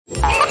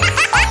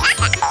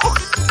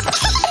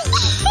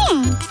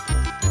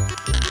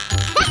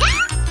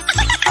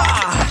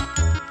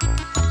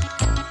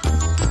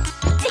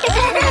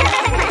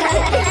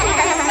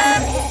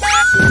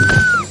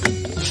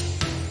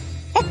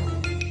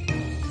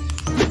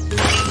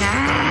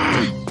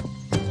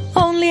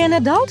Only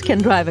an adult can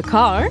drive a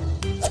car.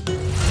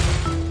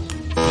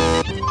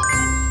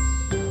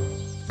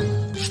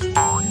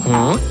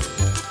 Huh?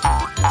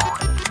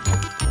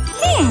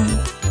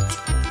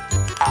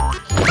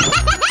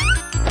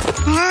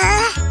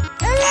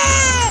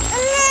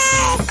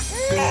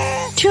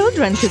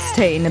 Children could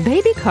stay in a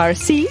baby car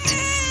seat.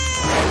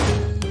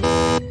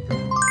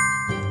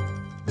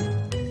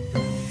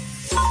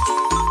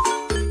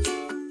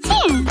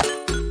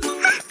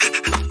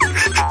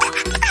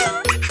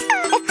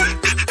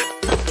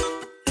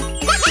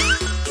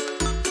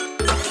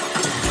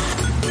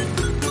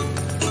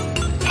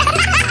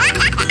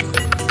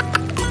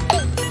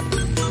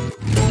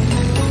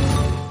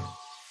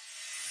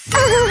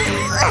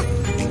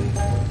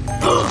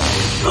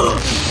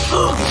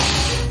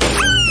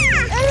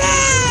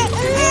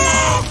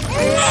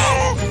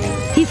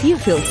 If you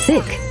feel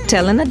sick,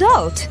 tell an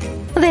adult.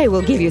 They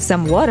will give you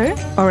some water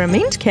or a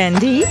mint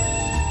candy.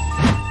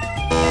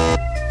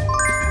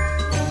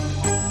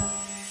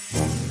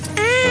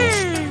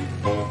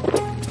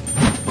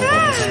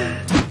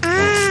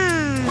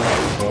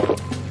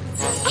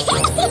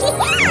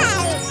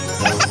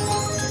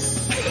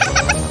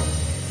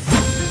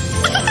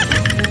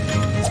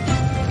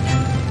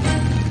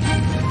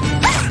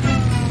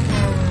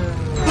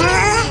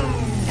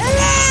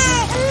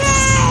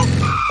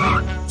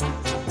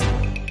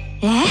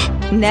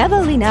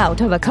 Never lean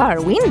out of a car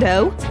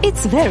window.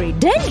 It's very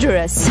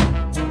dangerous.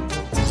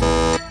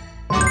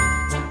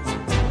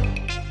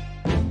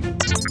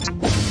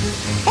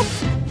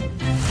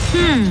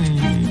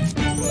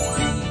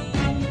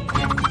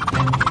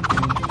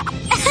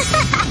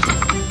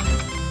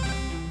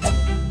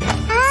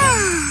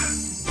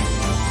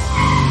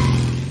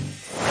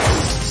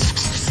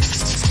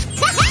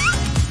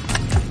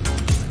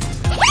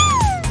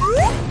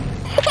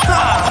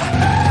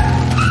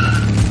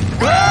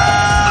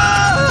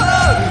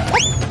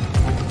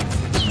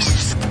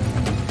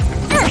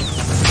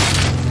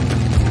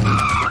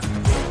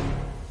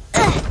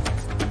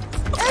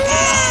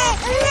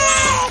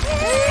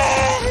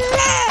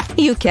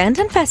 You can't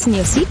unfasten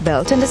your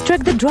seatbelt and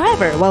distract the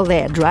driver while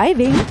they are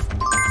driving.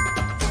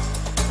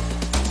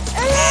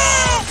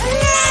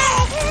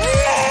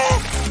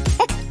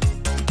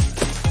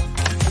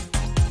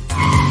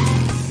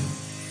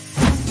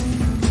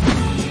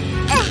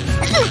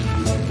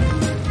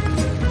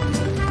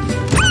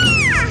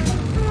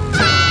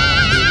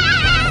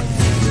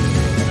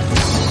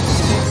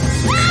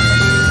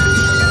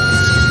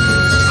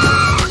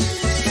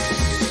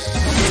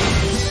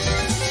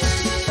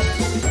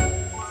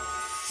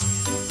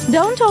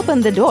 Don't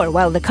open the door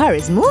while the car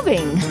is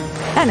moving.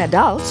 An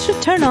adult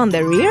should turn on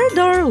the rear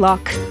door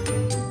lock.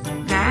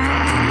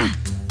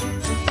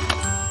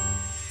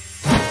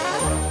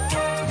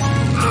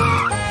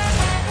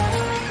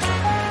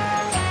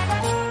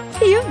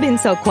 You've been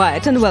so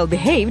quiet and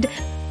well-behaved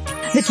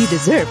that you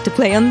deserve to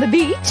play on the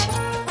beach.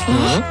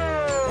 Huh?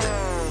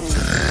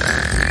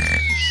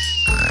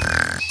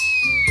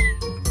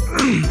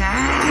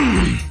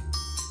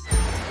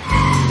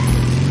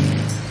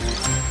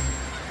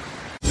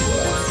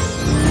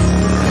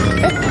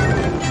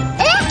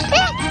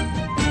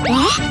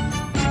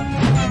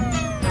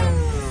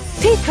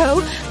 Pico,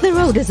 the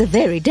road is a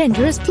very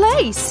dangerous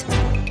place.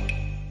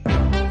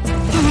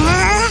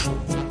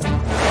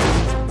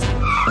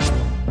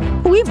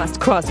 We must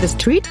cross the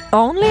street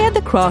only at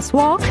the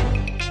crosswalk.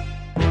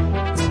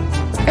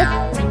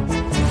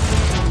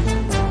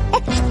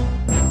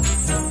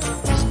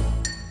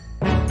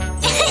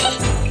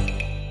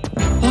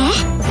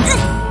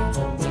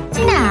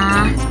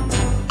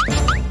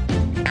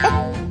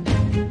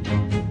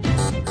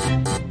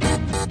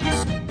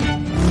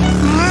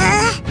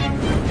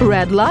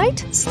 Red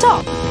light,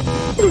 stop.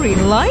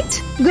 Green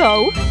light,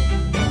 go.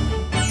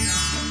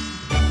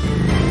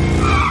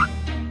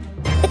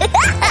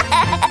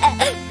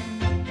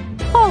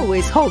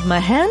 Always hold my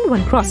hand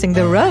when crossing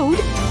the road.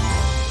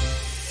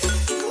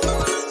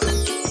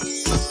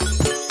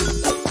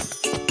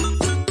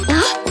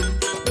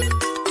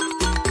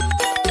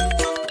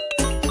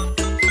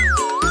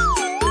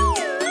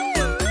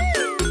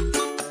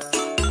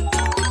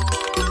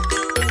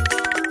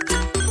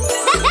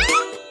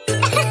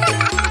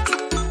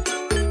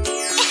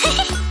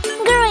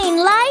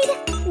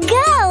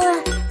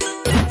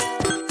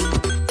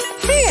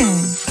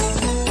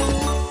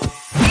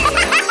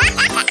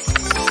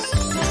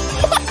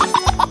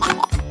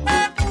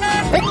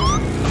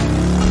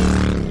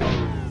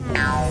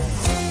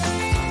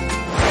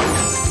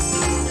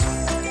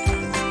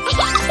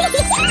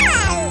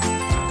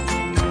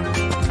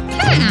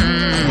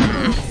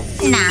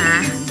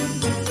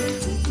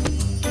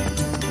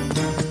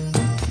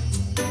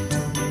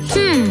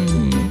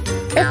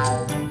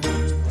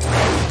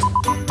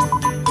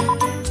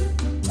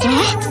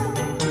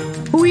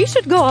 We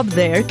should go up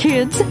there,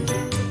 kids.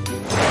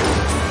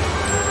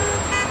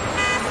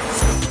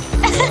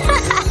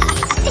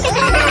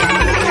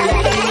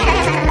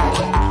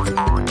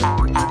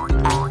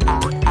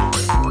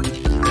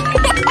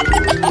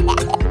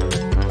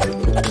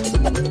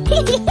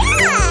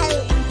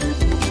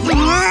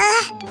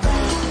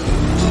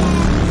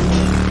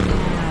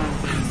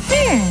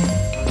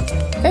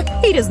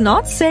 It is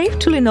not safe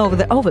to lean over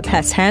the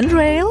overpass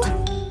handrail.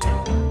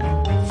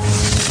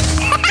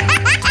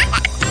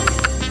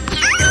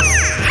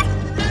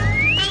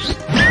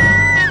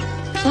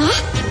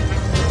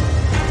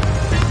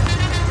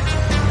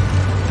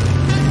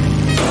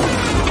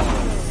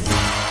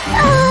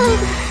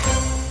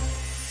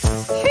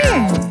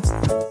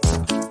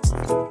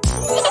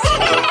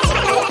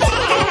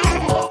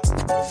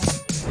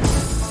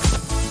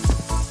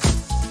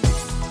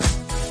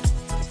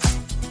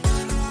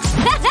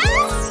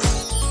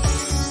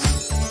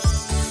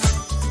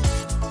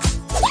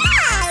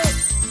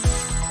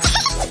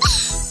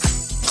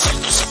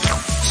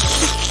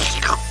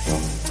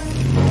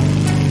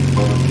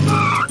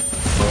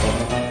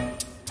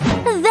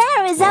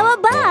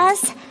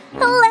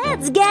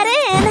 Let's get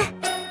in!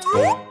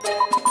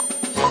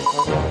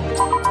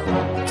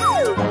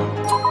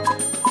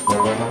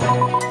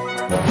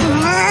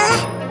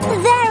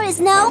 There is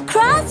no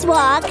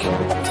crosswalk.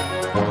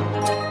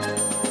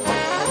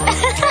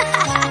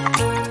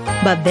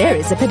 But there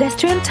is a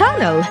pedestrian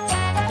tunnel.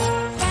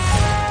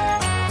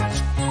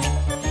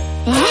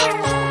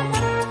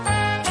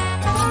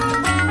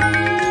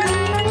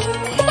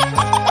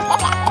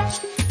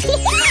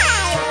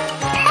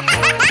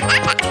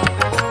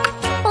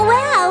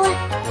 Wow,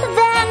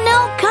 there are no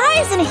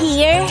cars in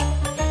here.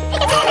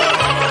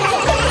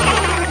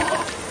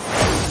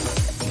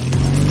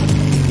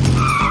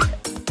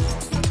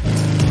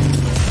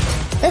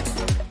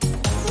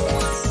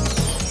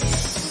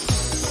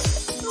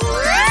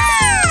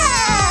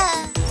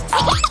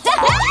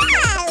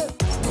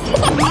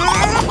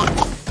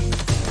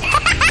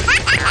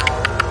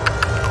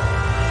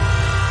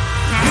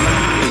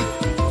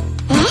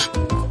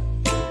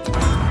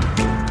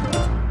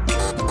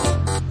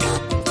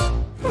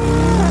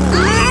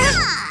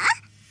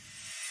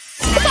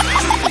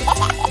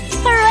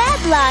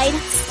 Red light,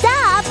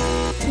 stop!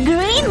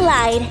 Green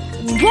light,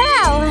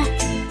 go!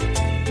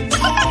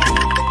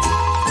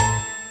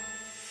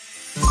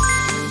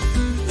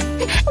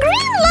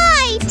 Green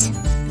light!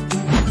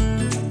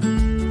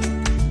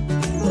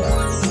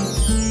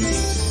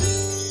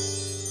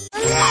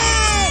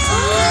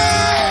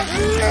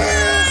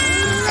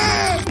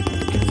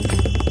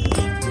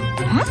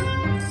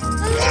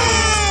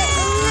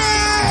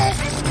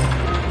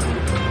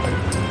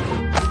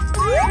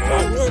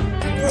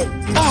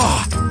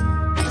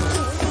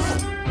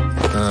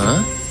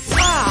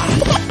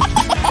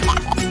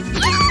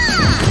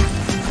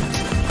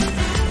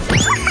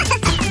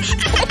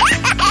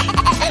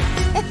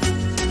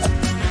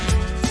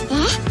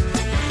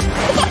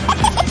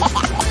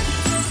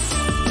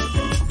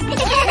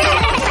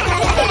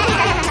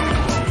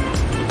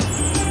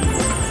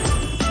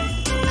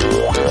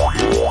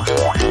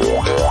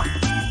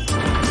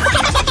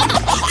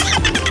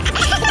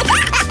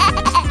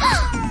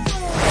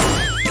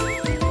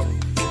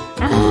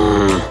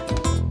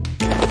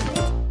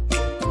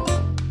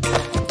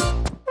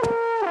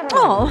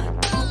 Oh,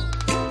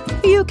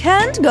 you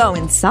can't go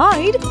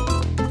inside.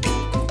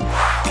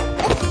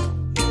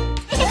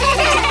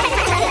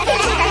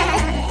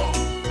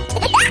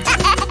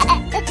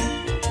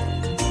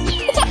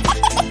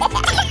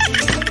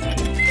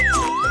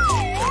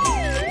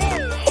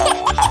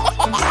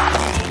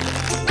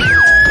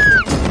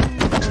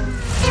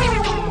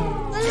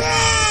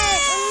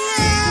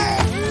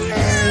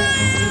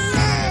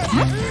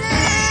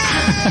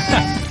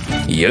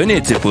 You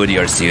need to put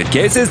your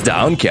suitcases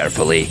down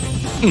carefully.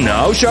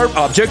 No sharp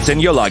objects in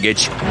your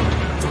luggage.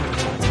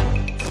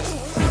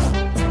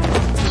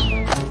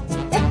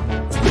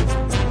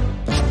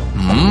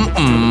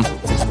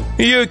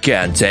 You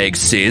can't take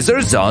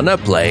scissors on a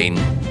plane.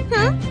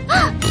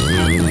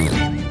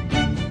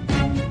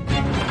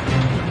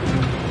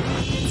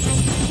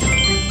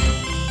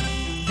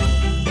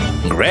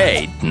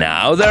 Great,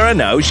 now there are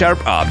no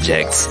sharp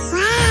objects.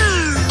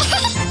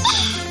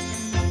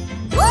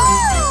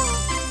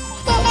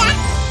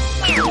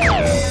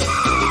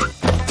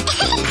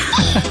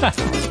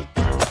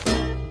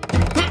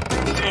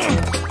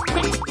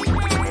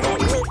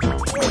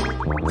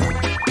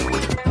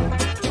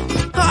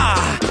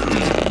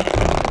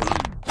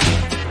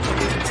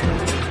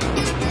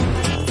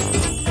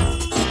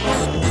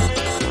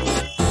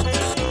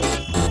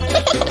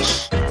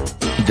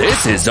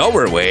 This is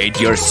overweight.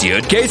 Your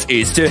suitcase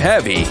is too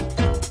heavy.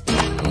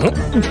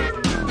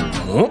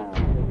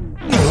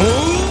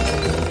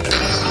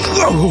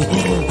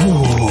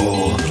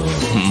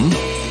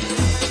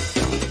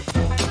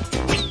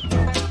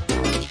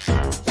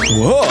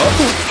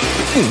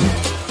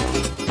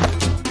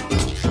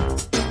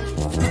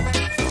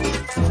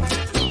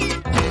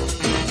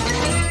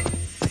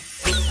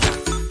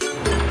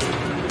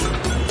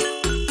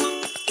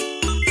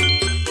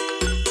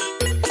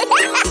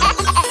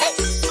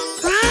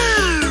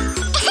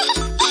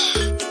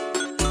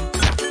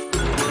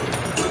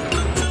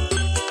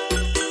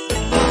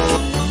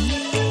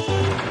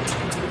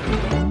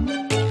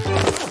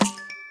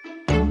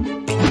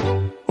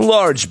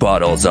 Large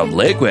bottles of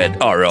liquid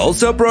are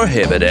also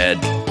prohibited.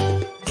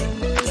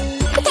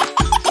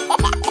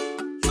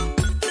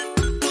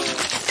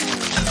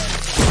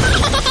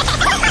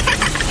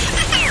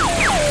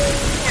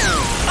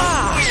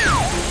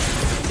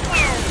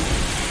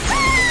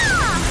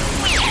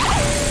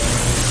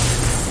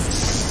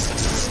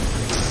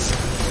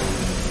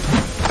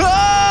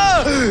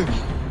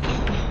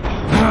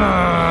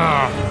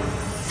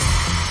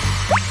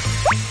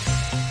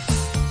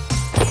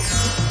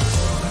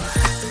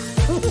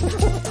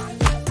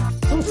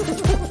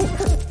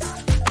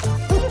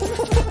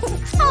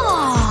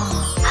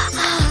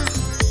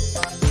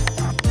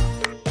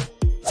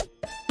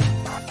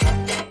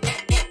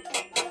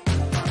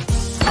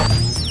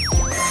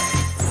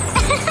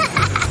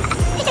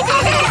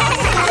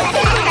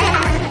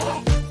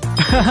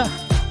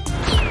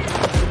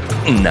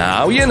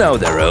 Now you know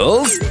the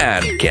rules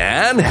and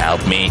can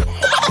help me.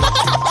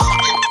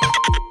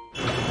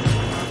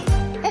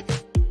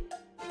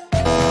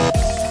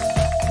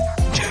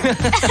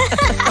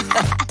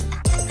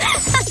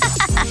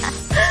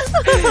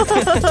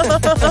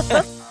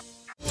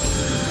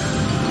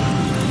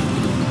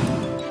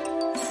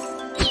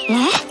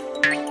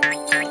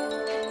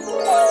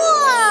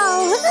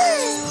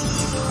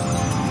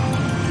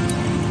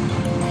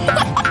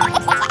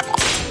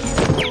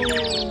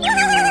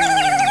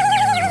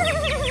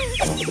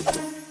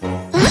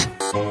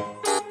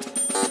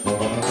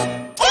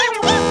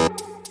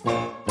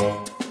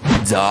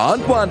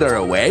 Don't wander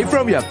away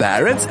from your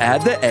parents at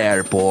the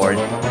airport.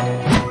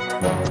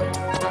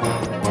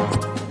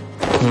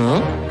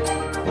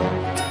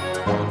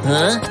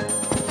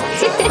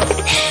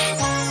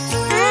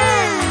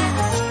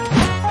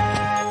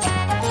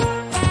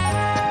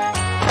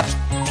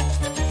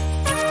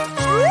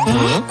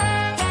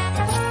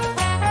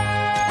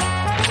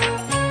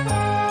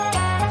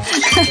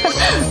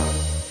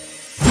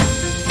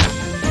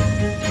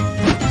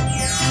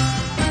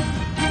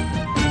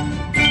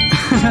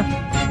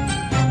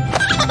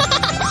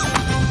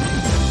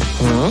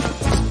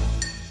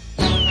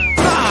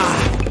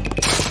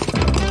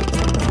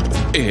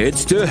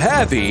 It's too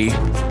heavy.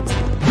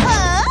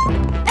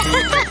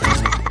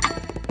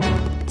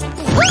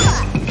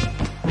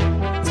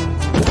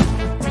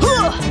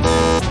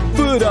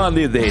 Put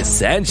only the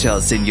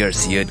essentials in your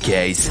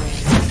suitcase.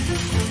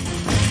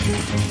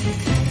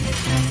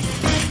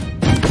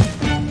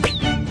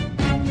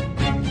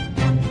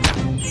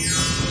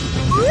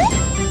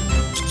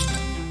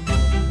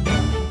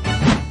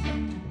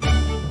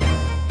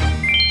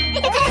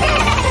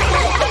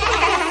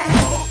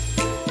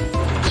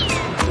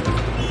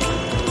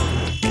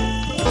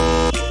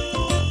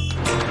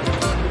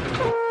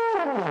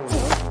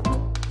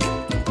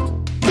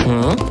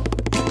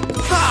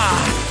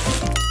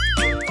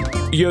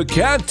 You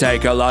can't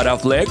take a lot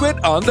of liquid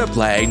on the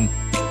plane.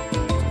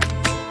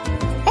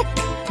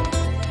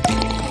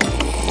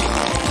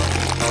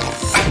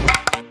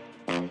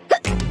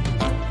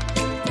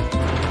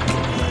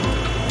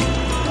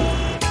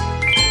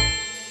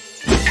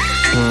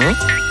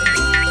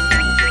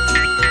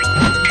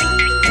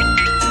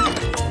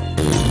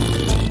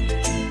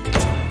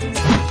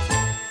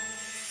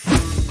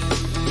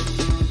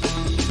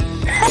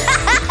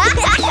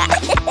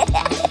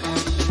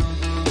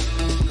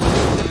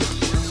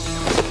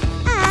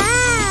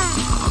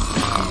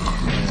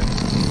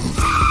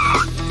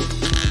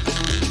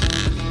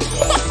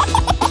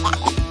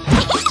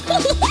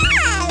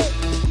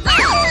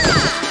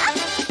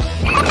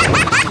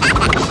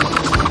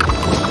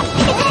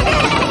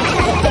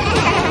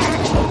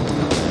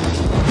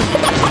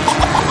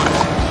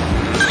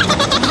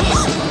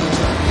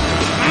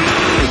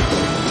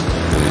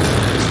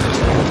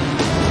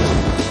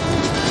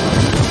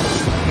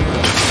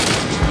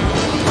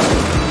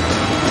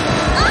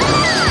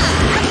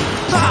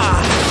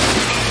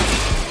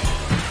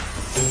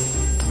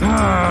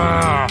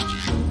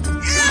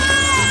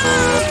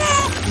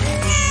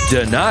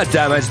 Do not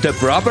damage the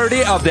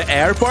property of the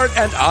airport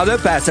and other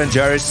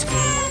passengers.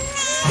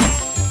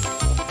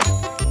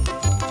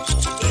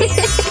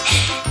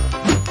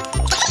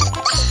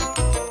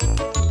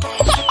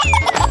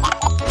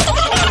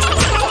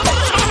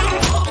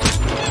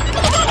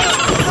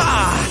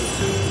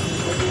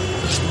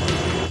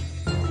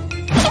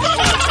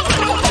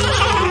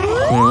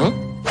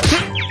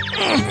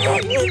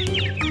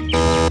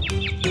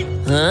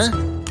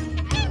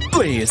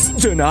 Please,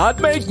 do not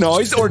make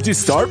noise or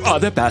disturb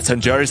other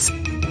passengers.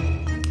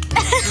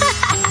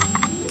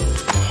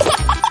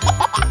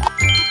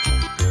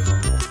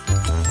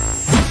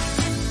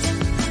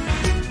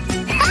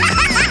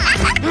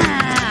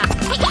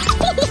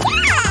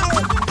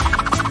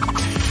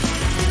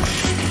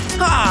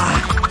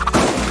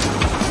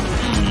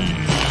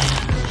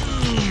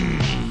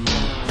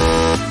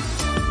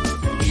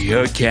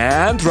 You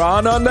can't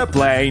run on the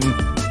plane.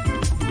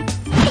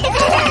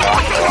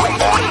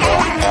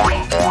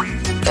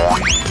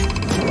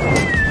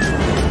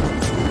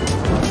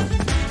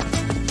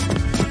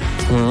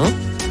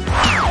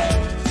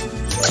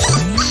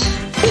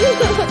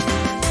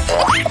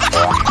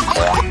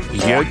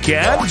 You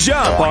can't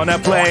jump on a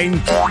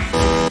plane.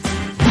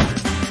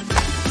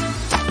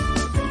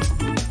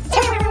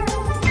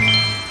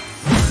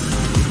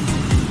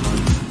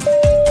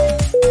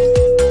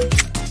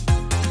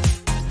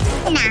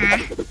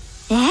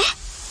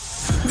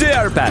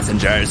 Dear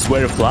passengers,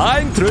 we're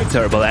flying through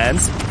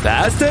turbulence.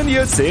 Fasten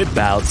your seat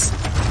belts.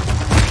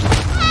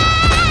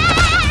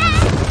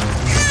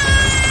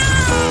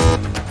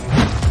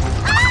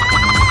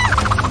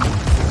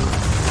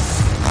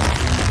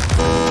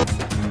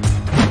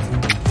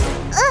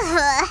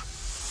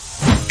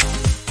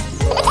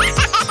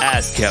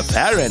 Ask your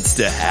parents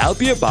to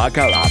help you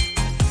buckle up.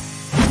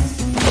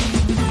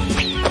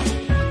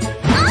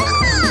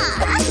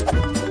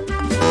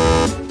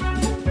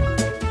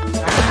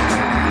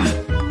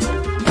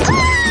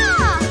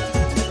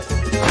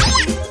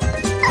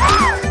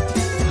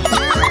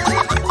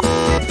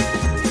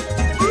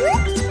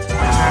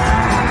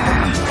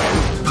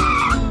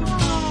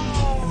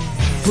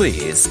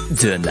 Please,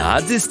 do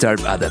not disturb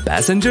other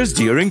passengers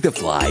during the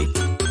flight.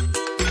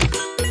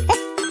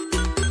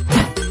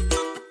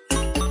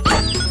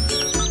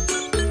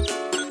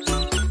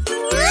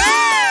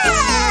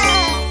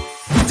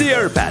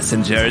 Dear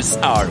passengers,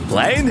 our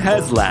plane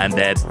has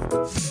landed.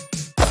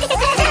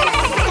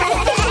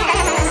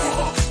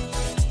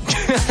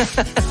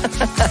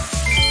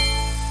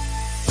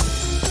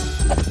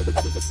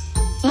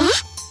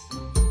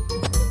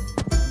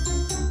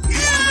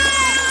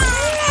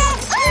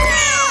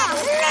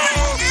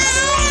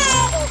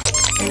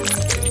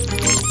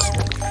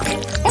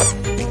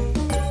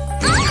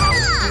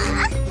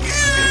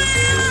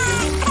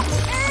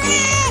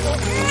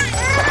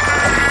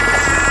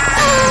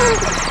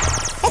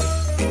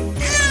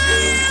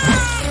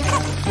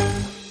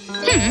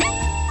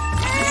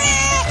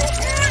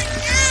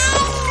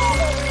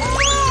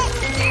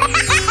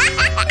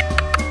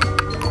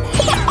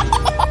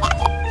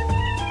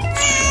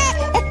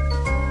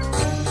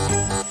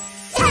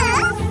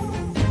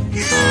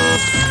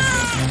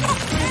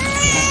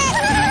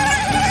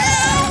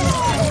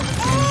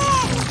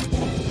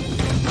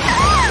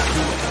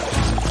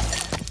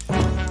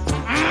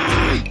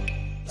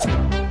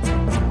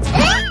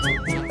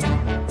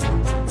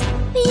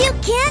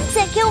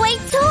 Take away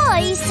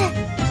toys!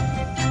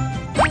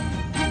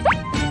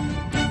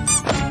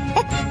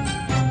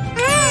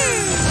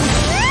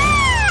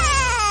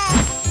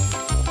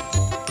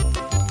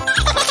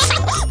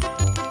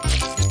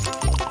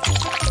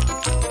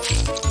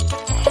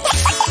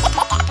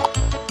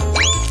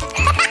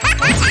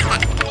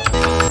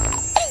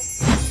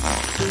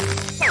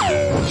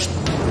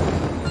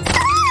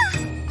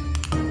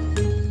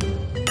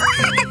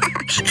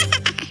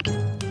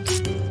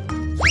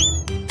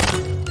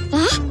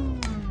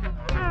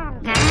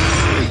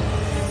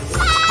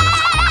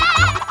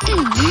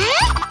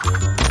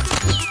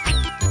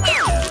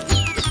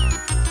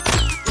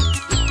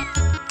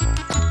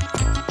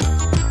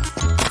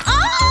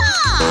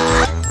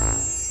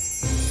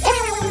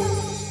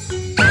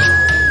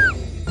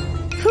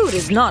 Food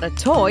is not a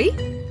toy.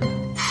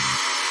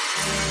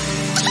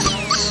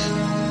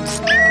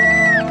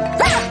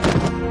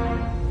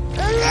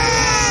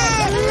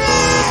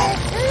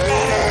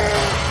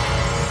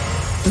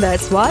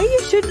 That's why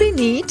you should be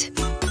neat.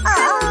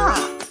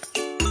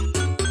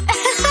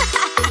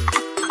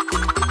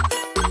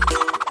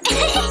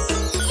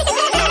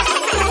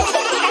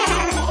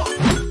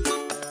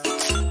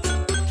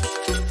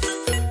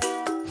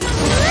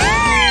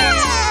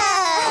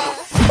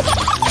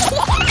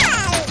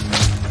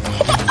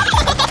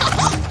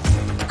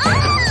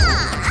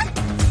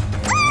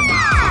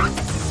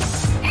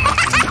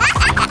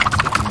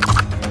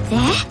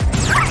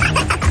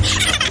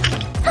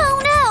 Oh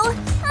no!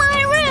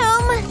 My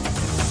room!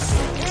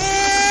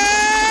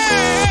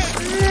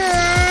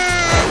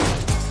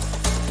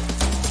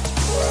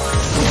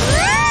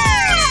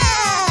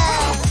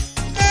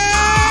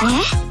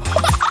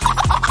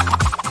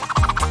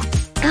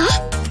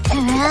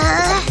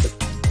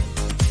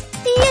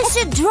 You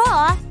should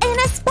draw in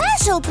a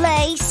special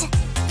place.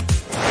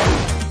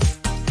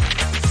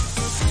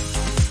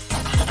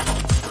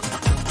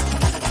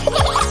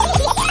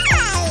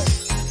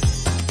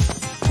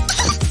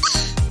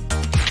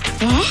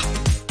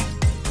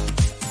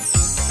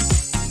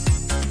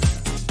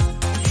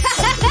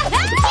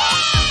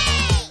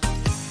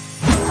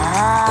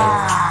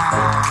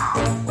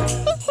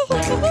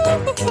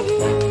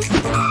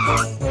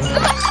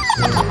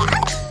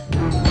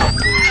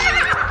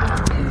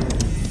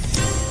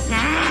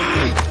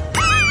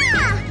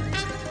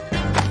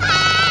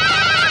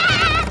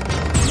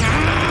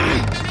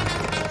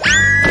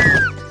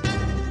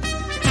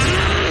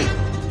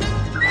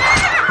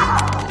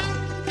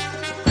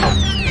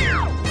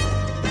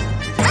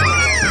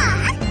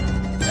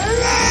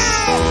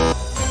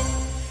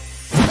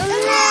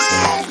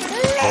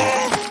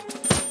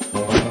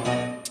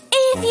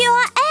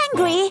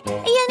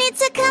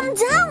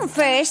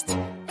 First,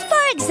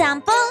 for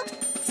example,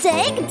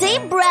 take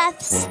deep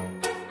breaths.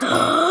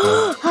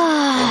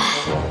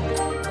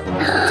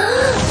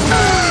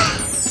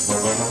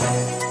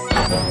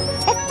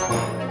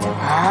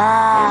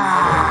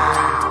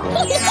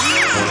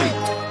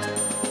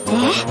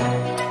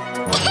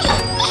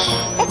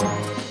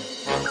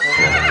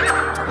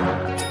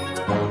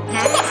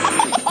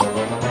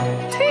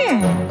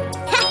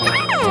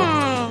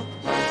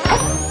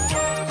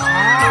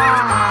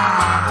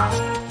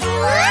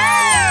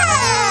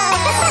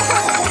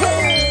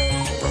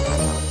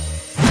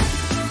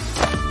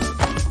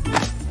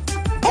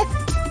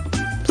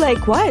 Play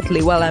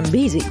quietly while I'm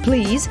busy,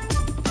 please.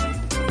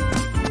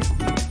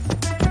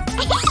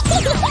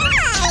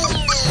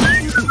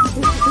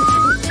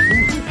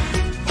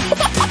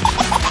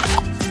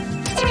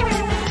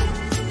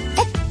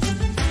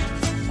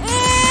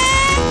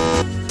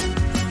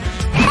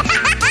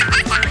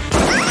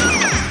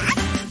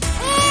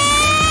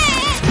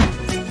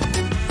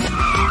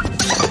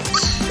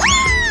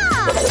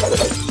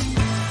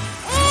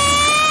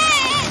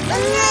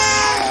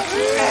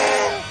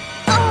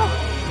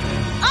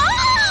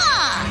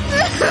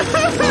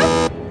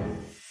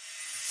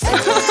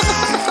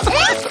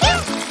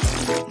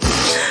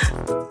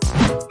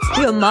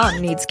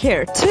 Mom needs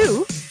care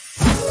too.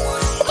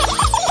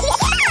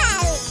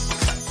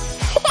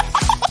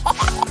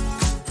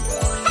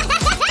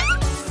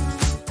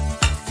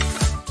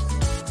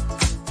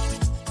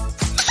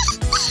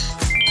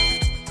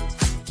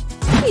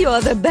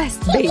 You're the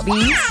best,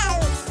 babies.